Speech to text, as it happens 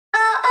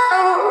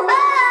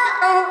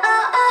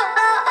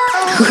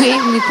Who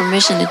gave me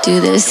permission to do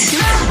this? Oh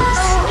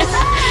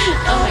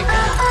my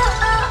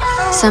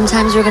God.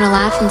 Sometimes we're gonna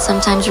laugh and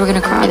sometimes we're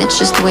gonna cry. That's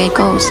just the way it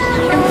goes.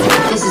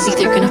 This is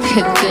either gonna be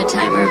a good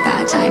time or a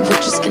bad time. We're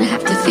just gonna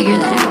have to figure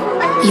that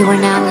out. You are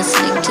now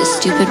listening to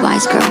Stupid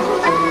Wise Girl.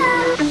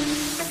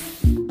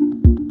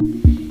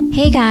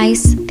 Hey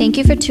guys, thank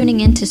you for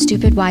tuning in to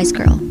Stupid Wise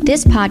Girl.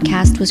 This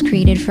podcast was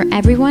created for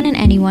everyone and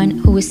anyone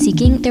who is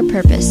seeking their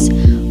purpose,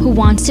 who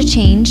wants to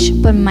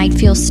change but might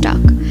feel stuck.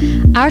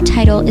 Our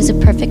title is a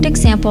perfect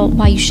example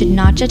why you should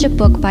not judge a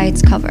book by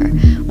its cover.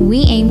 We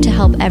aim to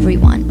help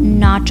everyone,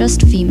 not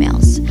just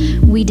females.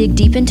 We dig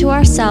deep into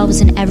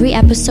ourselves in every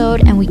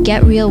episode and we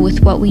get real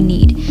with what we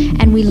need,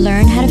 and we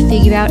learn how to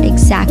figure out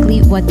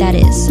exactly what that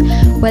is.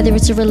 Whether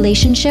it's a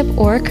relationship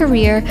or a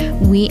career,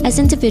 we as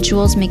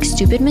individuals make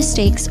stupid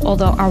mistakes,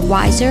 although our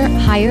wiser,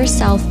 higher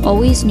self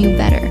always knew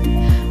better.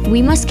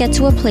 We must get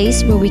to a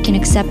place where we can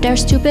accept our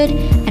stupid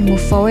and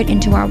move forward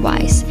into our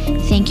wise.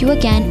 Thank you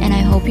again, and I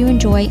hope you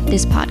enjoy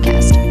this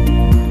podcast.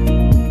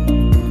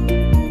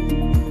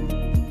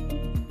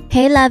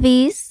 Hey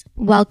lovies,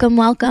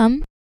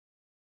 welcome.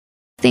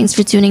 Thanks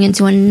for tuning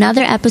into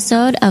another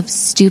episode of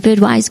Stupid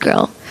Wise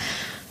Girl.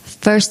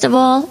 First of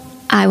all,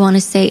 I want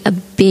to say a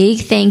big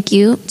thank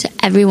you to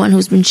everyone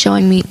who's been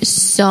showing me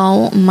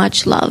so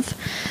much love.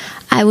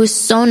 I was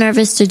so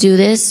nervous to do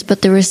this,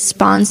 but the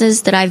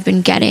responses that I've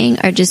been getting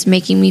are just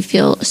making me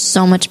feel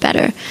so much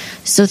better.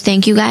 So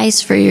thank you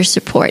guys for your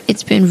support.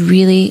 It's been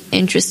really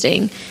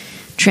interesting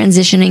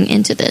transitioning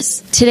into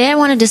this. Today I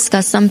want to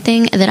discuss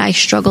something that I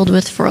struggled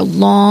with for a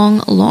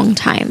long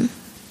time.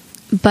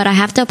 But I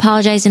have to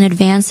apologize in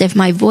advance if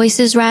my voice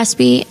is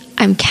raspy.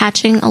 I'm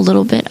catching a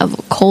little bit of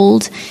a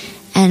cold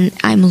and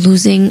I'm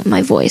losing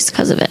my voice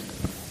because of it.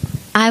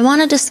 I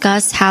want to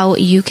discuss how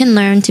you can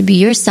learn to be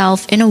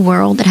yourself in a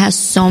world that has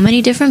so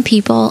many different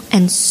people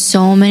and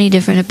so many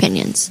different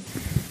opinions.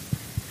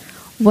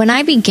 When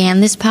I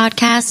began this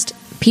podcast,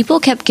 people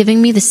kept giving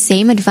me the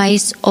same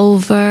advice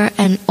over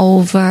and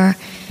over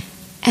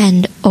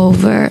and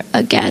over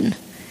again.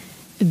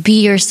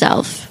 Be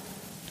yourself.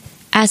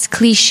 As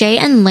cliche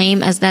and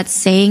lame as that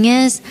saying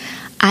is,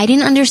 I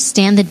didn't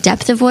understand the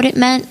depth of what it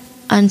meant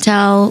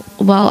until,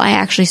 I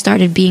actually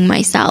started being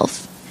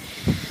myself.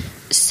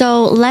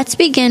 So let's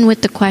begin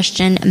with the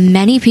question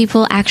many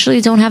people actually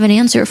don't have an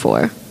answer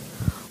for.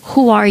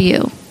 Who are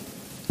you?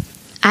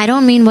 I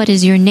don't mean what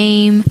is your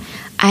name.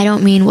 I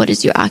don't mean what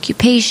is your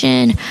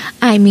occupation.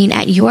 I mean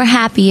at your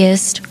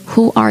happiest,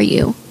 who are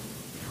you?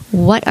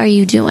 What are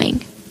you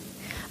doing?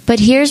 But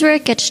here's where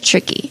it gets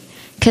tricky,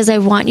 because I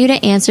want you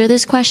to answer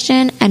this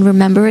question and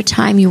remember a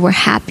time you were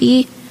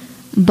happy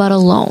but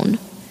alone.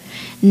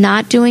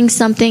 Not doing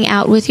something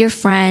out with your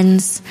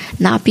friends,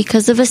 not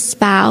because of a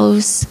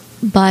spouse,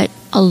 but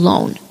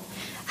alone.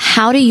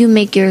 How do you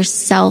make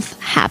yourself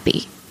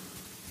happy?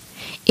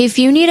 If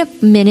you need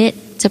a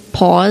minute to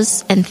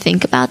pause and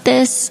think about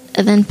this,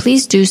 then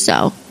please do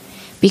so.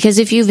 Because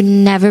if you've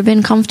never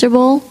been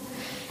comfortable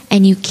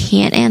and you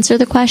can't answer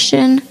the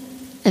question,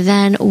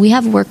 then we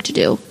have work to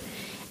do.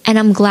 And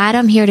I'm glad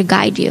I'm here to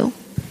guide you.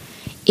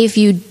 If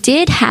you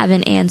did have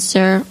an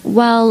answer,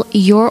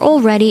 you're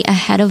already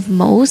ahead of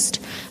most,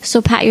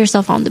 so pat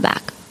yourself on the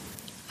back.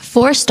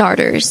 For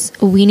starters,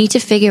 we need to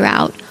figure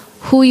out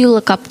who you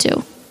look up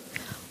to.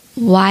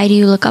 Why do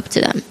you look up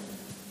to them?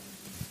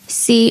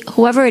 See,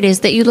 whoever it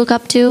is that you look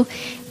up to,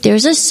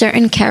 there's a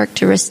certain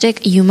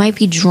characteristic you might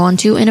be drawn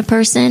to in a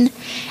person,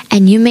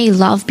 and you may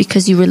love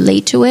because you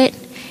relate to it,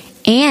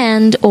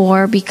 and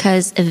or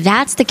because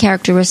that's the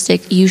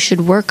characteristic you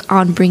should work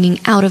on bringing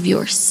out of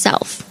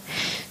yourself.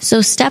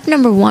 So step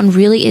number 1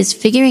 really is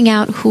figuring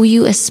out who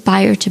you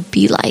aspire to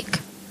be like.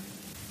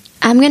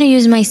 I'm going to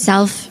use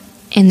myself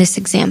in this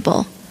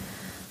example.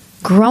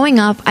 Growing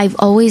up, I've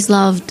always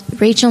loved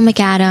Rachel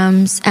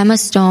McAdams, Emma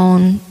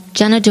Stone,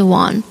 Jenna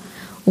Dewan,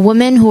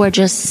 women who are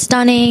just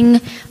stunning,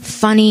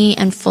 funny,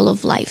 and full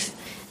of life.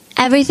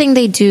 Everything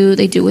they do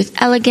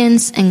with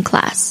elegance and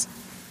class.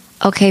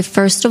 Okay,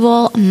 first of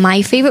all,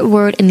 my favorite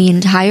word in the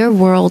entire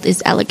world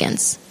is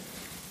elegance.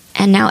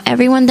 And now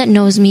everyone that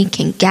knows me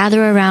can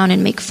gather around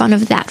and make fun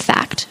of that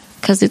fact,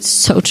 because it's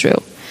so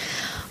true.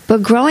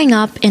 But growing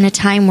up in a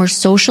time where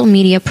social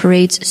media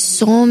parades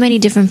so many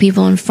different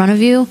people in front of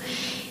you,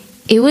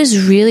 it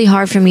was really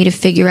hard for me to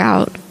figure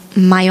out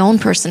my own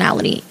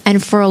personality.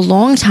 And for a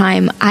long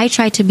time, I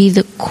tried to be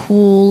the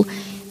cool,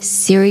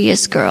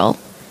 serious girl.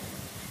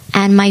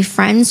 And my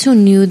friends who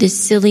knew the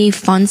silly,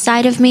 fun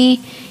side of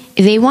me,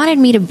 they wanted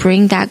me to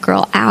bring that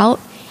girl out,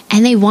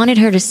 and they wanted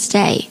her to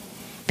stay.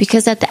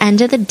 Because at the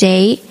end of the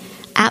day,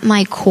 at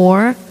my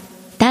core,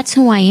 that's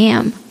who I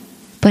am.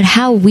 But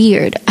how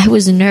weird, I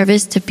was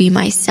nervous to be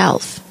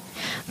myself.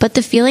 But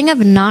the feeling of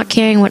not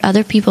caring what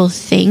other people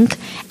think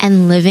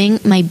and living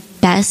my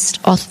best,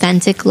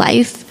 authentic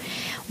life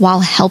while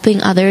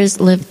helping others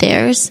live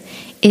theirs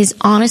is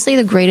honestly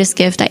the greatest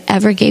gift I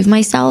ever gave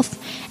myself,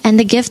 and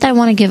the gift I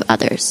want to give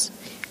others.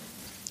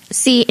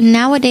 See,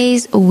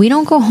 nowadays, we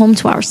don't go home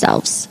to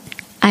ourselves.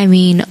 I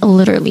mean,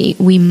 literally,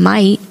 we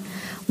might,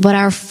 but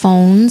our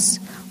phones,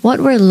 what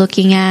we're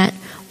looking at,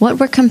 what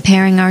we're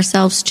comparing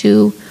ourselves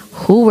to,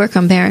 who we're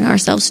comparing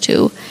ourselves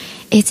to,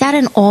 it's at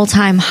an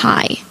all-time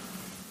high.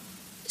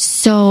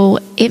 So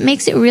it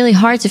makes it really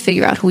hard to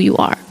figure out who you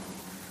are.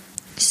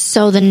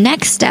 So the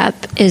next step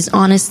is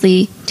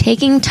honestly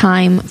taking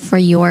time for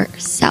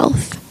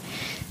yourself.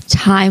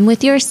 Time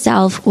with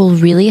yourself will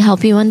really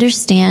help you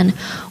understand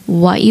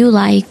what you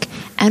like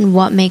and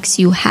what makes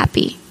you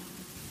happy.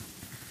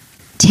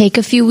 Take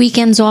a few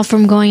weekends off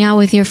from going out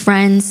with your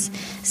friends.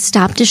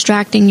 Stop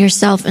distracting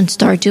yourself and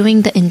start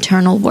doing the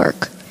internal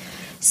work.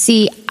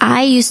 See,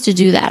 I used to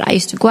do that. I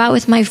used to go out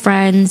with my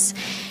friends,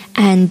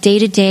 and day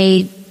to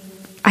day,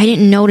 I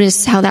didn't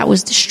notice how that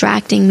was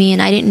distracting me,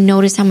 and I didn't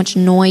notice how much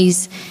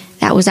noise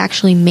that was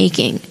actually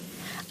making.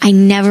 I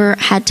never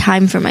had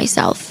time for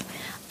myself.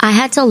 I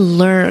had to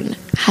learn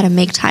how to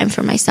make time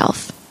for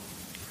myself.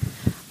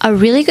 A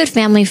really good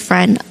family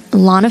friend,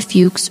 Lana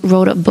Fuchs,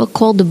 wrote a book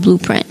called The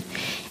Blueprint,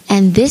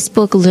 and this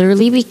book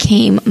literally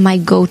became my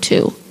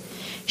go-to.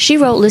 She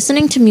wrote,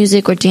 listening to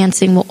music or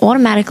dancing will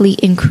automatically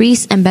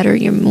increase and better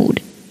your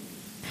mood.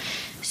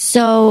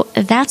 So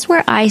that's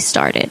where I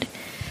started.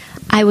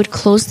 I would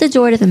close the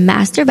door to the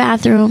master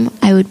bathroom,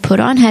 I would put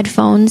on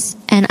headphones,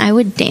 and I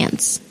would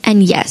dance.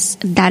 And yes,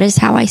 that is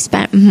how I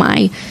spent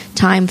my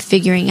time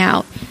figuring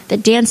out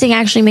that dancing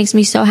actually makes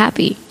me so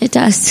happy. It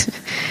does.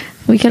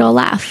 We could all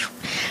laugh.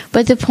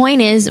 But the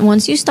point is,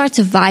 once you start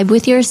to vibe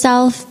with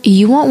yourself,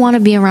 you won't want to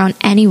be around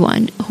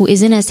anyone who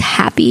isn't as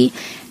happy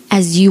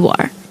as you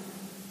are.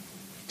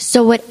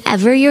 So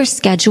whatever your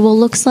schedule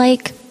looks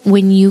like,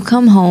 when you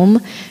come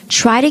home,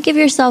 try to give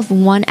yourself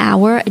 1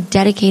 hour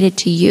dedicated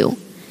to you.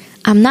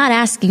 I'm not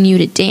asking you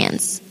to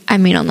dance. I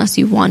mean, unless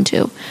you want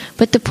to.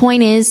 But the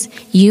point is,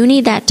 you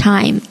need that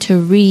time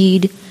to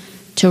read,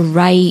 to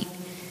write,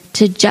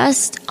 to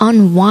just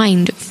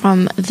unwind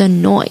from the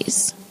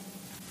noise.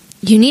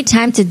 You need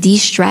time to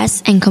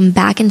de-stress and come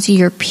back into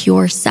your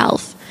pure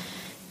self.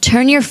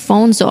 Turn your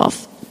phones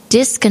off.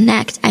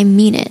 Disconnect. I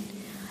mean it.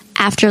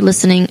 After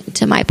listening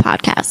to my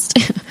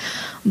podcast.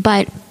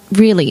 But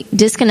really,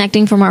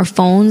 disconnecting from our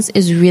phones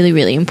is really,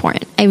 really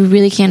important. I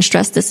really can't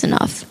stress this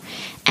enough.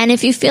 And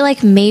if you feel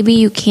like maybe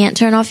you can't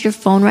turn off your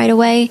phone right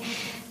away,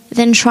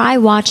 then try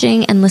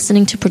watching and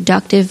listening to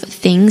productive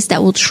things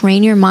that will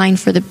train your mind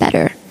for the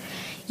better.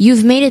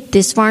 You've made it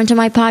this far into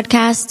my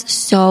podcast,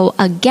 so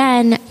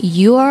again,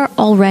 you are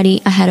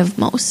already ahead of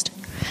most.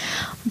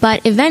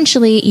 But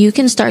eventually, you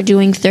can start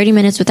doing 30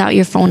 minutes without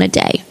your phone a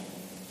day.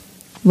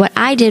 What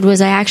I did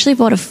was I actually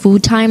bought a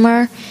food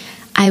timer.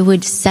 I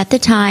would set the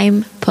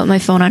time, put my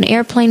phone on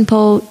airplane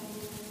mode,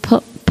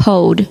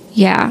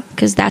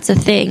 because that's a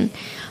thing.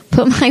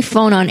 Put my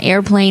phone on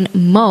airplane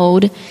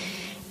mode,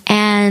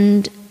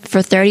 and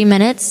for 30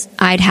 minutes,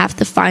 I'd have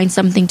to find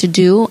something to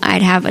do.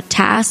 I'd have a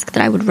task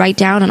that I would write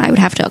down and I would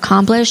have to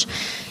accomplish.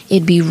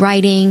 It'd be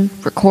writing,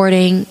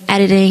 recording,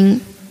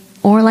 editing,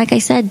 or like I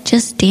said,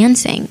 just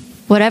dancing.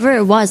 Whatever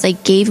it was, I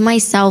gave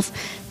myself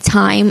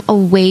time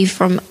away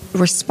from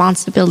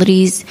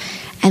responsibilities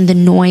and the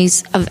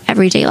noise of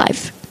everyday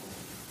life.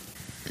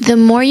 The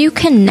more you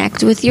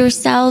connect with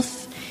yourself,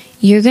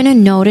 you're going to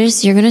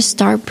notice you're going to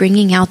start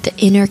bringing out the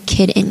inner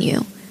kid in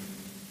you.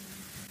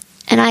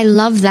 And I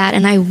love that,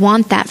 and I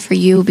want that for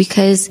you,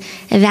 because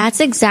that's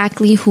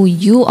exactly who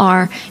you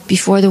are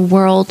before the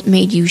world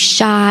made you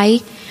shy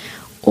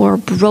or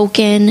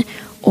broken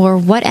or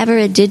whatever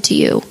it did to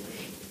you.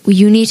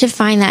 You need to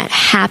find that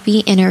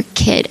happy inner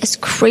kid, as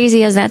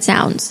crazy as that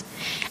sounds.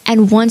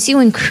 And once you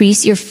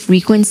increase your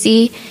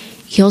frequency,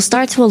 you'll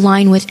start to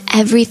align with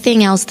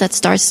everything else that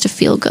starts to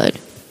feel good.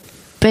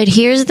 But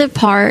here's the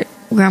part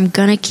where I'm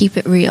gonna keep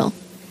it real.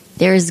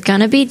 There's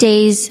gonna be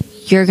days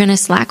you're gonna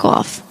slack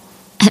off.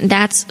 And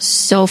that's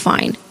so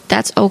fine.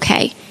 That's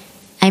okay.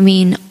 I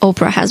mean,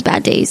 Oprah has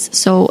bad days,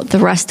 so the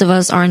rest of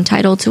us are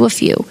entitled to a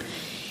few.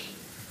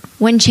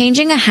 When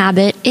changing a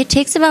habit, it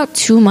takes about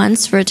 2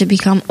 months for it to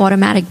become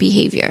automatic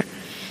behavior.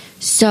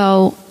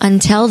 So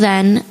until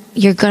then,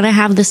 you're gonna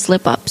have the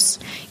slip-ups.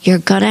 You're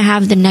gonna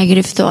have the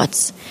negative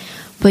thoughts.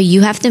 But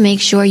you have to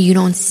make sure you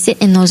don't sit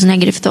in those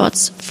negative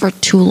thoughts for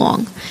too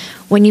long.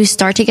 When you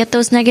start to get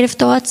those negative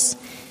thoughts,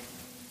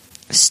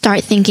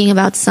 start thinking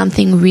about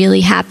something really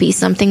happy,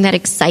 something that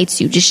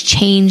excites you. Just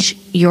change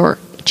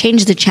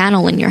the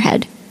channel in your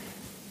head.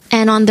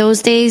 And on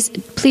those days,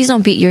 please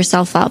don't beat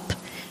yourself up.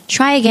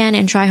 Try again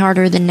and try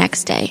harder the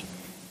next day.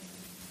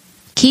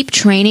 Keep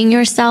training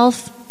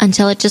yourself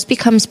until it just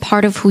becomes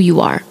part of who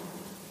you are.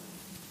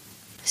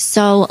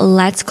 So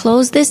let's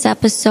close this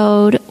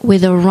episode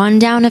with a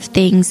rundown of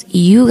things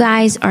you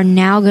guys are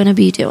now going to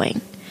be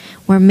doing.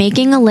 We're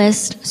making a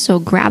list, so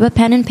grab a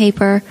pen and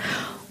paper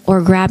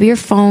or grab your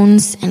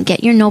phones and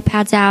get your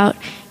notepads out,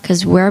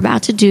 because we're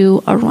about to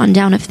do a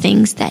rundown of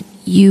things that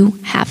you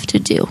have to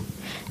do.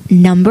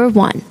 Number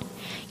 1,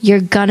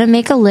 you're going to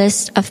make a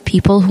list of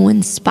people who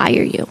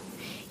inspire you.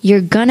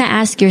 You're going to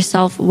ask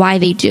yourself why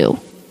they do.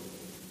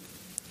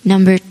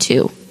 Number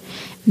 2,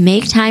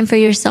 make time for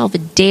yourself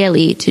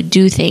daily to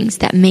do things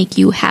that make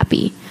you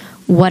happy,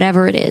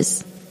 whatever it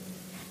is.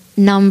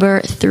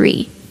 Number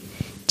 3,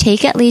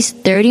 take at least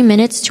 30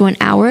 minutes to an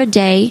hour a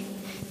day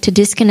to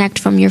disconnect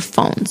from your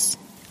phones.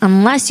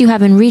 Unless you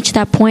haven't reached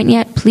that point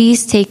yet,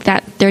 please take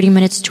that 30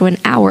 minutes to an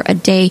hour a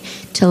day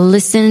to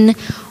listen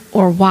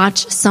or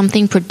watch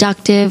something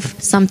productive,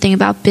 something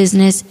about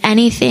business,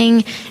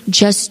 anything.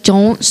 Just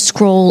don't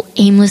scroll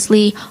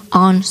aimlessly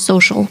on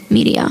social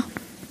media.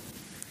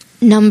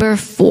 Number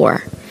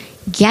 4,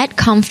 get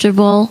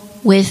comfortable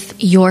with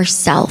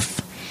yourself.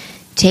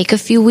 Take a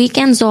few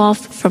weekends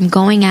off from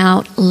going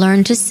out.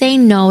 Learn to say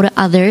no to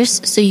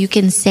others so you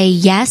can say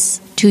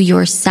yes to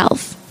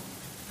yourself.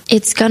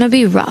 It's gonna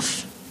be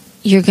rough.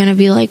 You're gonna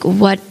be like,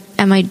 what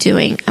am I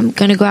doing? I'm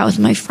gonna go out with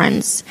my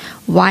friends.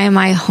 Why am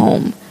I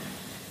home?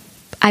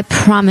 I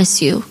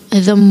promise you,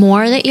 the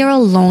more that you're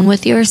alone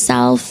with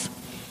yourself,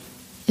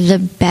 the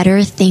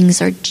better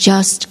things are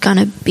just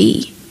gonna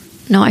be.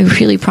 No, I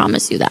really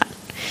promise you that.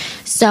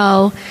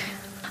 So,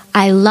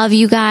 I love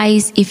you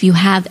guys. If you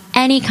have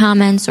any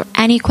comments or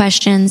any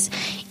questions,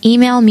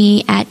 email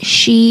me at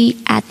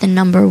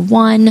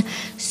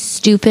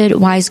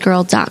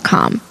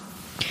she@1stupidwisegirl.com.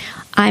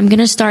 I'm going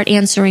to start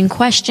answering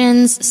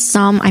questions.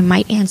 Some I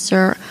might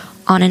answer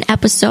on an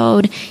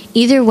episode.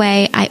 Either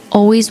way, I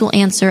always will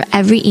answer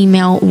every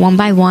email one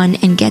by one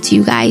and get to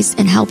you guys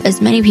and help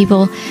as many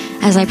people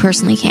as I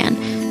personally can.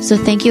 So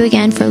thank you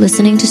again for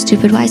listening to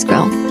Stupid Wise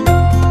Girl.